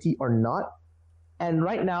opportunity or not? And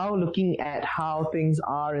right now, looking at how things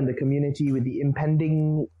are in the community with the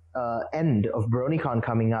impending end of BronyCon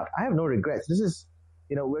coming up, I have no regrets. This is,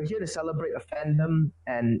 we're here to celebrate a fandom,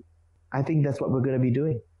 and I think that's what we're going to be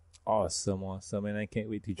doing. Awesome, and I can't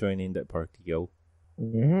wait to join in that party, yo.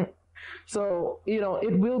 Mm-hmm. So,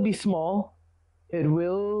 it will be small. It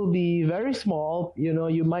will be very small.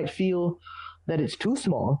 You might feel that it's too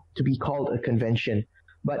small to be called a convention.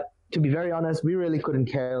 But to be very honest, we really couldn't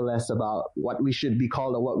care less about what we should be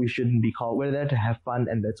called or what we shouldn't be called. We're there to have fun,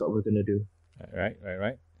 and that's what we're going to do.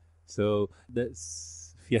 Right. So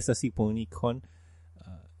that's Fiesta CPonyCon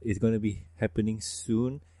is going to be happening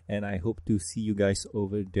soon, and I hope to see you guys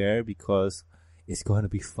over there because it's going to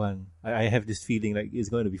be fun. I have this feeling like it's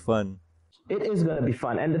going to be fun. It is going to be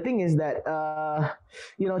fun. And the thing is that,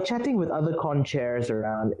 chatting with other con chairs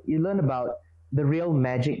around, you learn about the real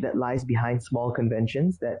magic that lies behind small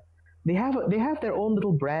conventions, that they have their own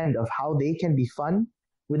little brand of how they can be fun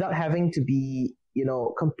without having to be,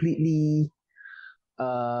 completely,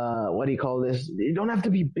 what do you call this? They don't have to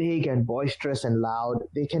be big and boisterous and loud.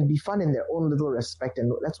 They can be fun in their own little respect,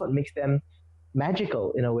 and that's what makes them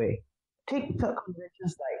magical in a way. Take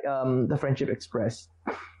conventions like the Friendship Express.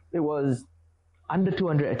 It was under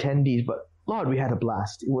 200 attendees, but Lord, we had a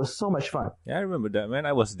blast. It was so much fun. Yeah, I remember that, man.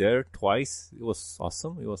 I was there twice. It was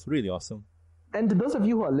awesome. It was really awesome. And to those of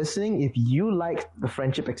you who are listening, if you liked the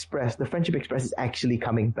Friendship Express is actually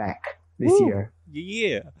coming back this year.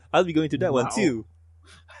 Yeah, I'll be going to that one too.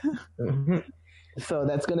 Mm-hmm. So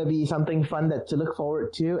that's going to be something fun to look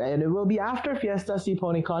forward to, and it will be after Fiesta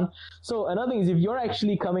CPonyCon. So another thing is, if you're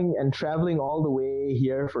actually coming and traveling all the way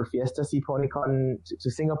here for Fiesta CPonyCon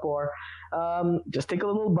to Singapore, just take a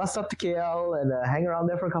little bus up to KL and hang around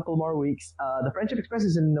there for a couple more weeks. The Friendship Express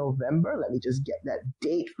is in November. Let me just get that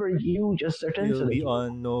date for you, just certain. It'll be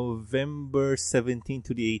on November 17th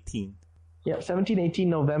to the 18th. Yeah, 17-18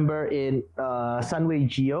 November in Sunway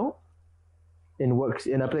Geo.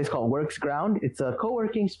 In a place called Works Ground. It's a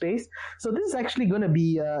co-working space. So this is actually going to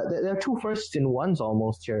be there are two firsts in ones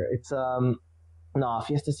almost here. It's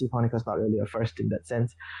Fiesta CPonyCon is not really a first in that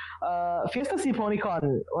sense. Fiesta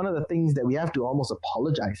CPonyCon, one of the things that we have to almost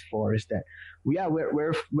apologize for is that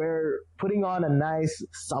we're putting on a nice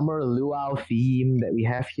summer luau theme that we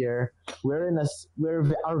have here.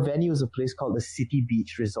 Our venue is a place called the City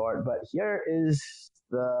Beach Resort, but here is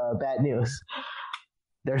the bad news.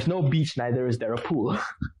 There's no beach, neither is there a pool.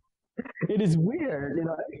 It is weird,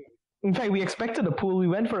 In fact, we expected a pool. We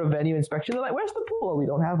went for a venue inspection. They're like, "Where's the pool?" We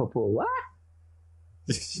don't have a pool. What?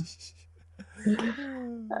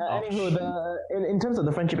 Anywho, in terms of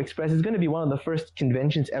the Friendship Express, it's going to be one of the first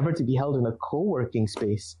conventions ever to be held in a co-working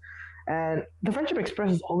space. And the Friendship Express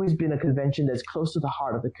has always been a convention that's close to the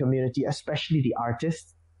heart of the community, especially the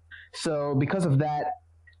artists. So because of that,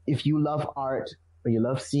 if you love art, or you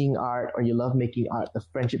love seeing art, or you love making art, the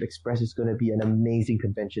Friendship Express is going to be an amazing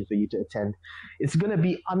convention for you to attend. It's going to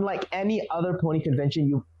be unlike any other pony convention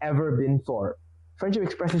you've ever been for. Friendship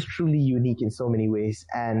Express is truly unique in so many ways.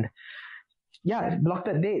 And yeah, block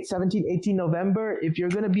that date, 17-18 November. If you're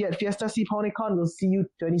going to be at Fiesta CPonyCon, we'll see you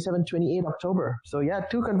 27-28 October. So yeah,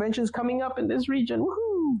 2 conventions coming up in this region.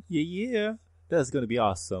 Woohoo! Yeah. That's going to be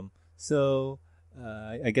awesome. So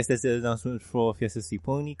I guess that's the announcement for Fiesta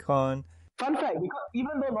CPonyCon. Fun fact, because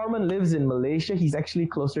even though Norman lives in Malaysia, he's actually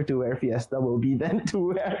closer to where Fiesta will be than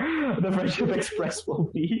to where the Friendship Express will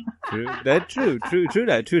be. True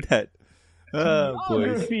that.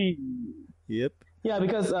 Boys. Yep. Yeah,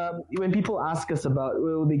 because when people ask us about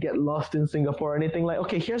will they get lost in Singapore or anything, like,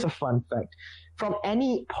 okay, here's a fun fact. From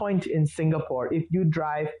any point in Singapore, if you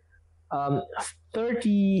drive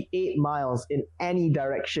 38 miles in any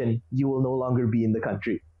direction, you will no longer be in the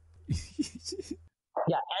country.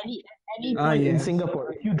 Yeah, any point in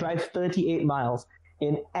Singapore, if you drive 38 miles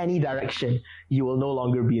in any direction, you will no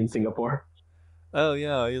longer be in Singapore. Oh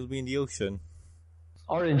yeah, you'll be in the ocean.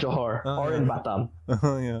 Or in Johor, in Batam.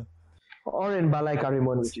 Oh yeah. Or in Balai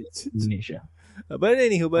Karimun, which is Indonesia. But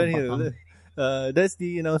anywho, that's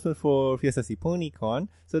the announcement for Fiesta CPonyCon.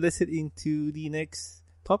 So let's head into the next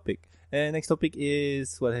topic. And next topic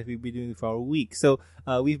is what have we been doing for our week? So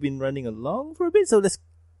we've been running along for a bit, so let's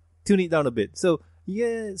tune it down a bit. So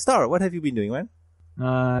yeah, Star, what have you been doing, man?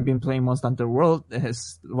 I've been playing Monster Hunter World,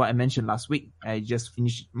 as what I mentioned last week. I just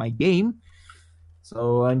finished my game,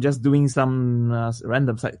 so I'm just doing some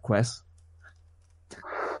random side quests.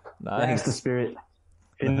 Nice. That's the spirit.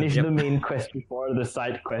 Finish the main quest before the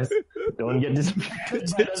side quest. Don't get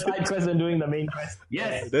distracted by the side quest and doing the main quest.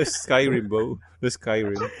 Yes. The Skyrim, bro. The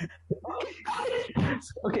Skyrim.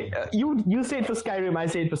 Okay, you say it for Skyrim, I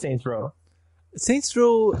say it for Saints Row. Saints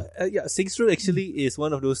Row, Saints Row actually is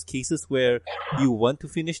one of those cases where you want to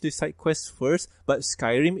finish the side quest first, but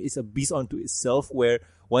Skyrim is a beast unto itself where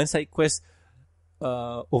one side quest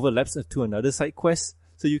overlaps to another side quest.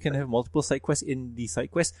 So you can have multiple side quests in the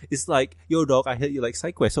side quest. It's like, yo dog, I heard you like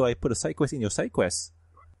side quests, so I put a side quest in your side quest.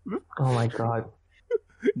 Oh my god.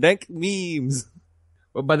 Dank memes.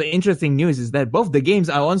 But the interesting news is that both the games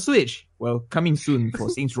are on Switch. Well, coming soon for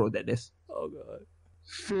Saints Row, that is. Oh god.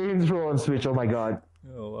 Saints Row on Switch, oh my god.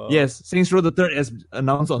 Oh wow. Yes, Saints Row the Third is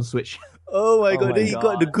announced on Switch. Oh my god, my then you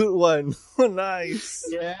got the God. good one. Oh, nice.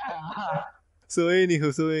 Yeah. So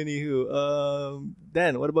anywho,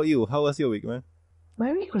 Dan, what about you? How was your week, man?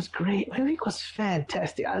 My week was great. My week was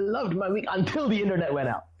fantastic. I loved my week until the internet went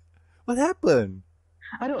out. What happened?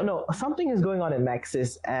 I don't know. Something is going on in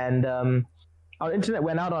Maxis, and our internet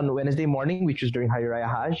went out on Wednesday morning, which was during Hari Raya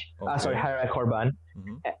Hajj. Okay. Hari Raya Korban.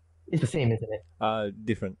 Mhm. It's the same, isn't it?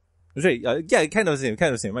 Different. Sorry, yeah, kind of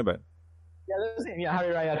the same, my bad. Yeah, that's the same. Yeah,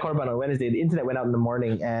 Hari Raya Korban on Wednesday. The internet went out in the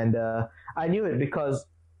morning, and I knew it because,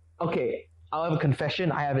 okay, I'll have a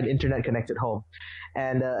confession. I have an internet-connected home,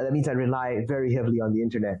 and that means I rely very heavily on the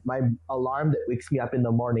internet. My alarm that wakes me up in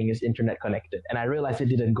the morning is internet-connected, and I realized it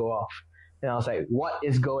didn't go off. And I was like, what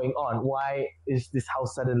is going on? Why is this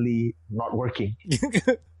house suddenly not working?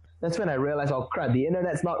 That's when I realized, oh crap, the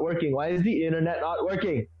internet's not working. Why is the internet not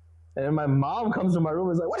working? And then my mom comes to my room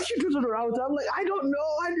and is like, what did you do to the router? I'm like, I don't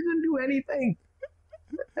know. I didn't do anything.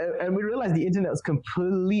 And we realized the internet was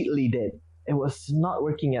completely dead. It was not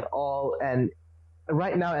working at all. And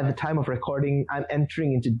right now, at the time of recording, I'm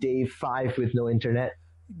entering into day 5 with no internet.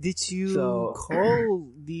 Did you call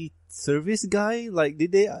the service guy? Like,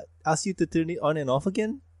 did they ask you to turn it on and off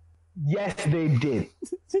again? Yes, they did.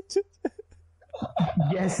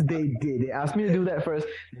 Yes, they did. They asked me to do that first.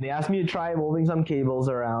 They asked me to try moving some cables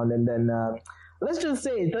around. And then, let's just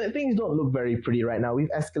say, things don't look very pretty right now. We've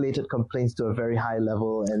escalated complaints to a very high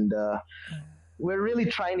level. And we're really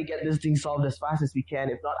trying to get this thing solved as fast as we can.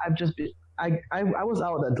 If not, I was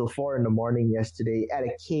out until 4 in the morning yesterday at a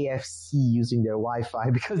KFC using their Wi-Fi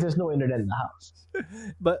because there's no internet in the house.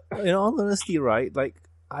 But in all honesty, right? Like,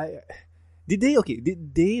 did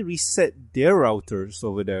they reset their routers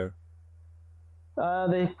over there?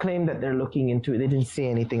 They claim that they're looking into it. They didn't say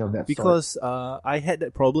anything of that Because I had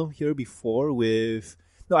that problem here before with...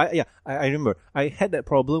 No, I remember. I had that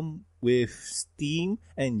problem with Steam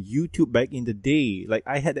and YouTube back in the day. Like,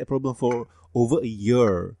 I had that problem for over a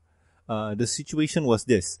year. The situation was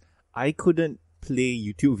this. I couldn't play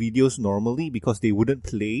YouTube videos normally because they wouldn't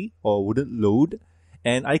play or wouldn't load.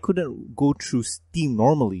 And I couldn't go through Steam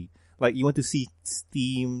normally. Like, you want to see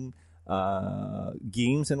Steam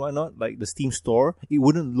games and whatnot, like the Steam store, it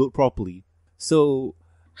wouldn't load properly. So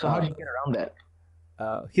how did you get around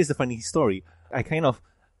that? Here's the funny story. I kind of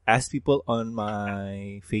asked people on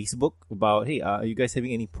my Facebook about, hey, are you guys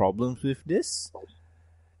having any problems with this?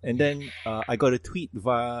 And then I got a tweet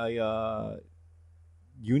via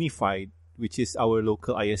Unified, which is our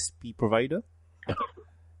local ISP provider.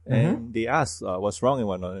 And they asked what's wrong and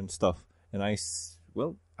whatnot and stuff. And I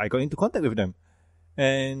got into contact with them.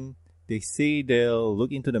 And they say they'll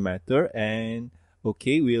look into the matter and,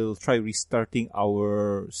 okay, we'll try restarting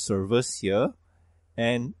our servers here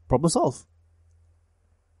and problem solve.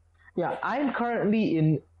 Yeah, I'm currently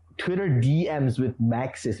in Twitter DMs with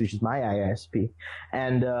Maxis, which is my ISP,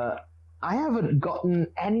 and I haven't gotten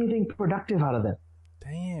anything productive out of them.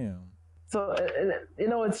 Damn. So,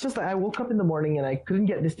 it's just like I woke up in the morning and I couldn't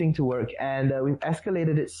get this thing to work, and we've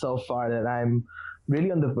escalated it so far that I'm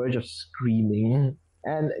really on the verge of screaming.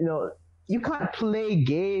 And, you can't play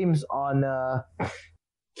games on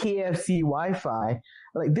KFC Wi-Fi.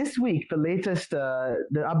 Like this week, the latest, the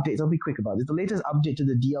updates, I'll be quick about this. The latest update to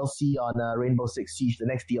the DLC on Rainbow Six Siege, the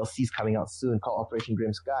next DLC is coming out soon called Operation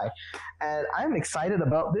Grim Sky. And I'm excited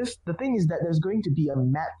about this. The thing is that there's going to be a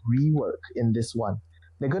map rework in this one.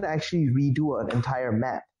 They're going to actually redo an entire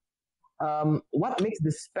map. What makes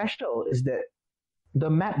this special is that the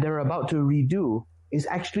map they're about to redo is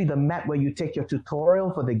actually the map where you take your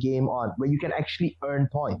tutorial for the game on, where you can actually earn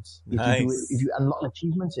points if you do it, if you unlock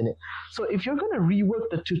achievements in it. So if you're going to rework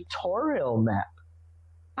the tutorial map,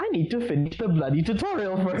 I need to finish the bloody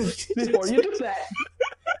tutorial first before you do that.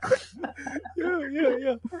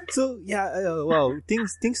 Yeah. So wow,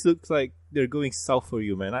 things look like they're going south for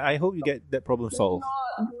you, man. I hope you get that problem solved.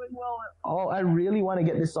 Not doing well at all. I really want to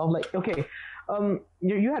get this solved. Like, okay,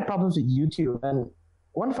 you had problems with YouTube, and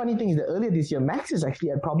one funny thing is that earlier this year, Maxis actually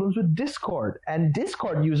had problems with Discord, and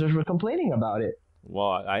Discord users were complaining about it.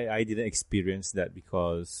 Well, I didn't experience that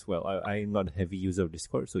because, well, I'm not a heavy user of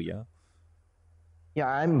Discord, so yeah. Yeah,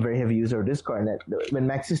 I'm a very heavy user of Discord, and when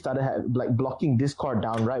Maxis started blocking Discord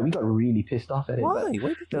downright, we got really pissed off at it. Why?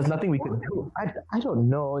 There was nothing we could do. I don't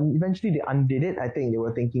know. And eventually they undid it. I think they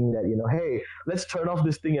were thinking that, hey, let's turn off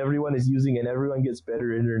this thing everyone is using and everyone gets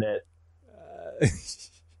better internet.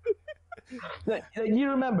 You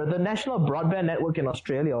remember, the National Broadband Network in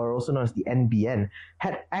Australia, or also known as the NBN,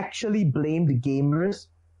 had actually blamed gamers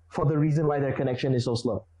for the reason why their connection is so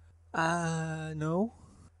slow. No.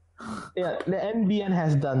 Yeah, the NBN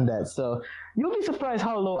has done that, so you'll be surprised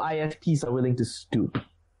how low ISPs are willing to stoop.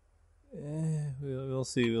 We'll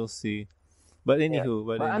see. But anywho,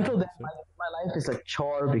 but until then, my life is a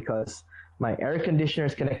chore because my air conditioner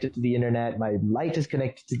is connected to the internet, my light is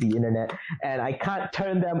connected to the internet, and I can't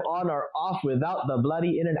turn them on or off without the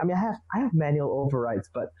bloody internet. I mean, I have manual overrides,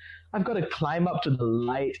 but I've got to climb up to the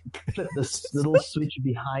light, flip this little switch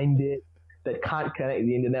behind it that can't connect to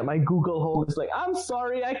the internet. My Google Home is like, I'm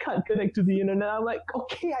sorry, I can't connect to the internet. I'm like,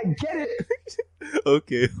 okay, I get it.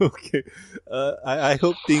 Okay. I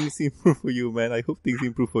hope things improve for you, man. I hope things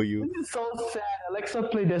improve for you. This is so sad. Alexa,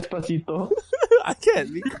 play Despacito. I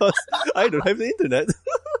can't because I don't have the internet.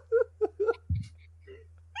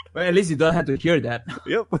 Well, at least you don't have to hear that.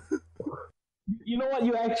 Yep. You know what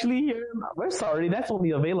you actually hear? We're sorry, that's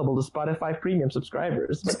only available to Spotify premium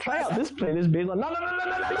subscribers. But try out this playlist based on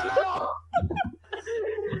no.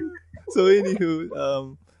 So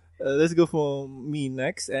anywho, let's go for me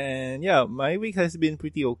next. And yeah, my week has been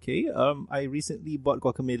pretty okay. I recently bought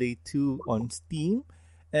Guacamelee 2 on Steam,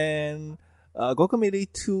 and Guacamelee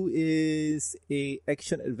 2 is a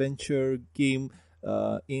action adventure game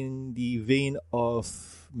in the vein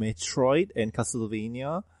of Metroid and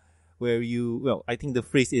Castlevania, where I think the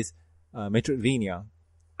phrase is Metroidvania.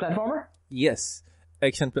 Platformer? Yes.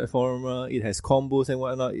 Action platformer. It has combos and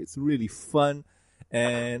whatnot. It's really fun.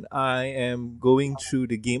 And I am going through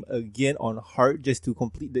the game again on hard just to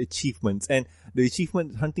complete the achievements. And the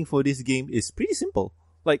achievement hunting for this game is pretty simple.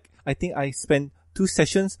 Like, I think I spent 2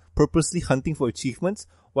 sessions purposely hunting for achievements,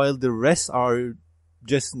 while the rest are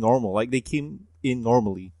just normal. Like, they came in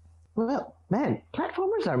normally. Well, man,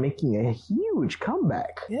 platformers are making a huge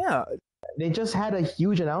comeback. Yeah. They just had a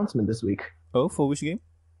huge announcement this week. Oh, for which game?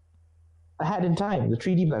 A Hat in Time, the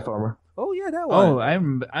 3D platformer. Oh, yeah, that one. Oh,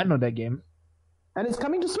 I know that game. And it's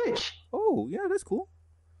coming to Switch. Oh, yeah, that's cool.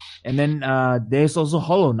 And then there's also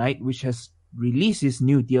Hollow Knight, which has released its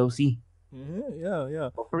new DLC. Yeah.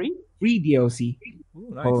 For free? Free DLC.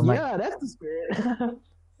 Ooh, nice. Yeah, that's the spirit.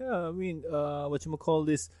 Yeah, I mean,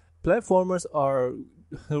 whatchamacallit, platformers are,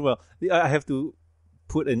 well, I have to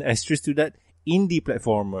put an asterisk to that, indie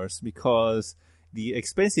platformers, because the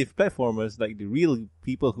expensive platformers, like the real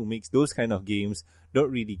people who makes those kind of games,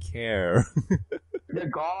 don't really care. They're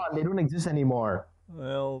gone. They don't exist anymore.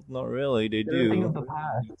 Well, not really. They're a thing do. of the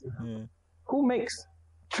past. Yeah. Who makes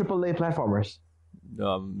AAA platformers?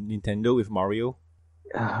 Nintendo with Mario.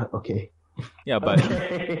 Okay. Yeah, but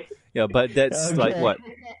Okay. but that's like what,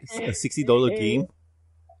 a $60 game.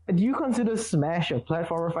 Do you consider Smash a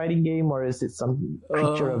platformer fighting game, or is it some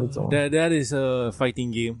creature of its own? That is a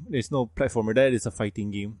fighting game. There's no platformer. That is a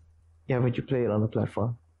fighting game. Yeah, but you play it on the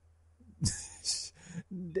platform. That's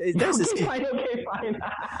okay, fine.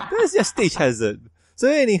 That's just stage hazard. So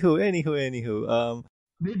anywho.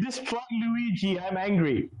 They destroyed Luigi. I'm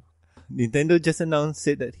angry. Nintendo just announced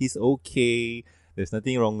it that he's okay. There's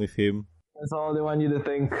nothing wrong with him. That's all they want you to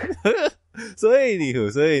think. So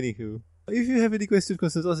anywho. If you have any questions,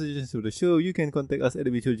 concerns, or suggestions for the show, you can contact us at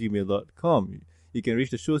thebitchogmail.com. You can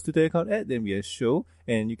reach the show's Twitter account at the MBS Show,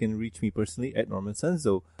 and you can reach me personally at Norman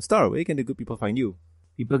Sanzo. Star, where can the good people find you?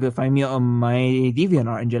 People can find me on my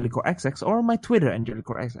DeviantArt AngelicoXX or my Twitter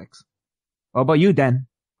AngelicoXX. How about you, Dan?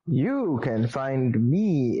 You can find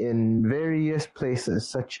me in various places,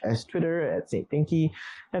 such as Twitter at St. Pinky,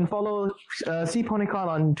 and follow CPonyCon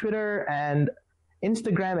on Twitter and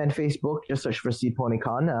Instagram and Facebook. Just search for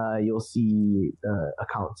CPonyCon. You'll see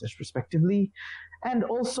accounts as respectively. And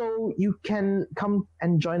also, you can come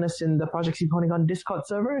and join us in the Project CPonyCon Discord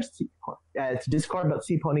server. It's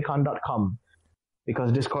discord.cponycon.com.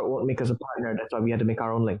 because Discord won't make us a partner. That's why we had to make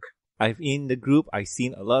our own link. I've in the group, I've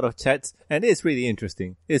seen a lot of chats, and it's really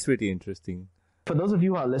interesting. For those of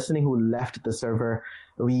you who are listening who left the server,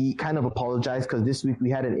 we kind of apologize because this week we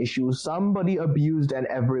had an issue. Somebody abused an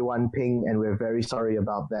everyone ping, and we're very sorry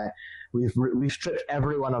about that. We've stripped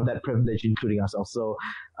everyone of that privilege, including ourselves. So,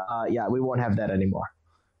 we won't have that anymore.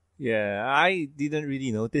 Yeah, I didn't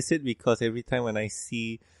really notice it because every time when I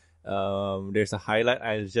see there's a highlight,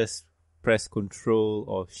 I'll just press Control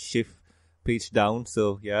or Shift page down.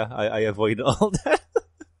 So yeah, I avoid all that.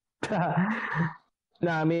 No,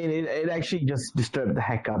 I mean, it actually just disturbed the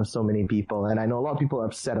heck out of so many people. And I know a lot of people are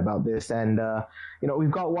upset about this. And,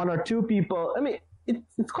 we've got one or two people. I mean,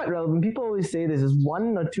 it's quite relevant. People always say this is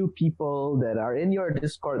one or two people that are in your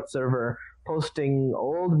Discord server posting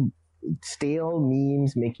old stale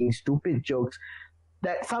memes, making stupid jokes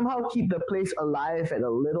that somehow keep the place alive at a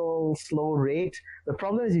little slow rate. The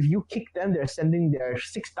problem is if you kick them, they're sending their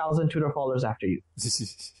 6,000 Twitter followers after you. That's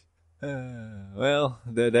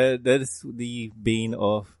the bane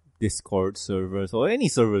of Discord servers or any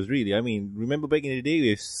servers really. I mean, remember back in the day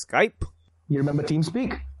with Skype? You remember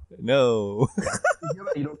TeamSpeak? No.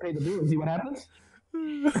 You don't pay the bill and see what happens?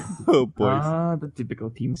 Oh boy. The typical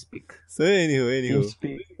TeamSpeak. So anyway.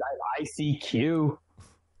 TeamSpeak, ICQ.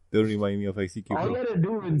 Don't remind me of ICQ. All you gotta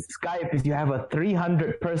do in Skype is you have a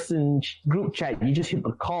 300-person group chat. You just hit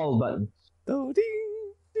the call button. Oh,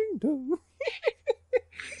 ding, ding, dong.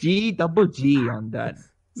 Double G on that.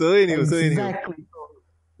 So anyway. Exactly.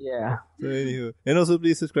 Yeah. So anywho. And also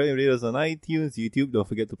please subscribe and rate us on iTunes, YouTube. Don't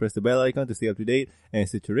forget to press the bell icon to stay up to date. And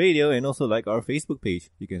Stitcher Radio. And also like our Facebook page.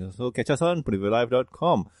 You can also catch us on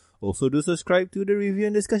PreviewLive.com. Also do subscribe to the Review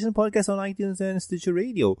and Discussion podcast on iTunes and Stitcher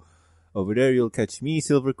Radio. Over there you'll catch me,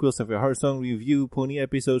 Silver Quills of your Heart Song review, pony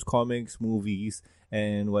episodes, comics, movies,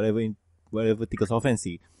 and whatever tickles our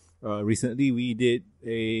fancy. Recently we did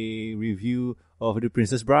a review of The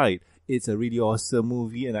Princess Bride. It's a really awesome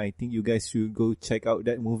movie, and I think you guys should go check out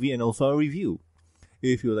that movie and also our review.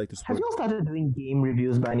 If you would like to support. Have you all started doing game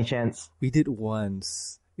reviews by any chance? We did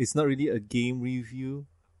once. It's not really a game review,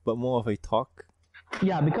 but more of a talk.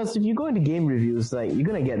 Yeah, because if you go into game reviews, like, you're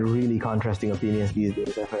gonna get really contrasting opinions these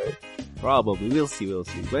days, I've heard. Probably. We'll see.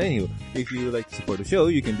 But anyway, if you would like to support the show,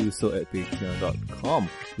 you can do so at patreon.com.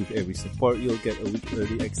 With every support, you'll get a week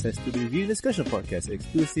early access to the Review and Discussion podcast,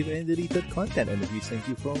 exclusive and deleted content, and a huge thank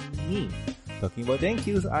you from me. Talking about thank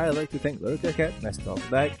yous, I'd like to thank Lurka Cat, Master of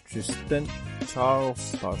Black, Tristan, Charles,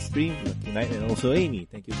 Starstream, Lucky Knight, and also Amy.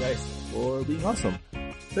 Thank you guys for being awesome.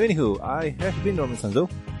 So anywho, I have been Norman Sanzo.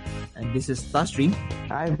 And this is Starstream.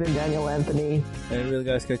 I've been Daniel Anthony. And we'll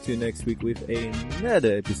guys catch you next week with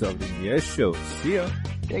another episode of the MBS Show. See ya!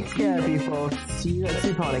 Take care, people. See you at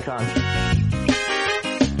CPonyCon.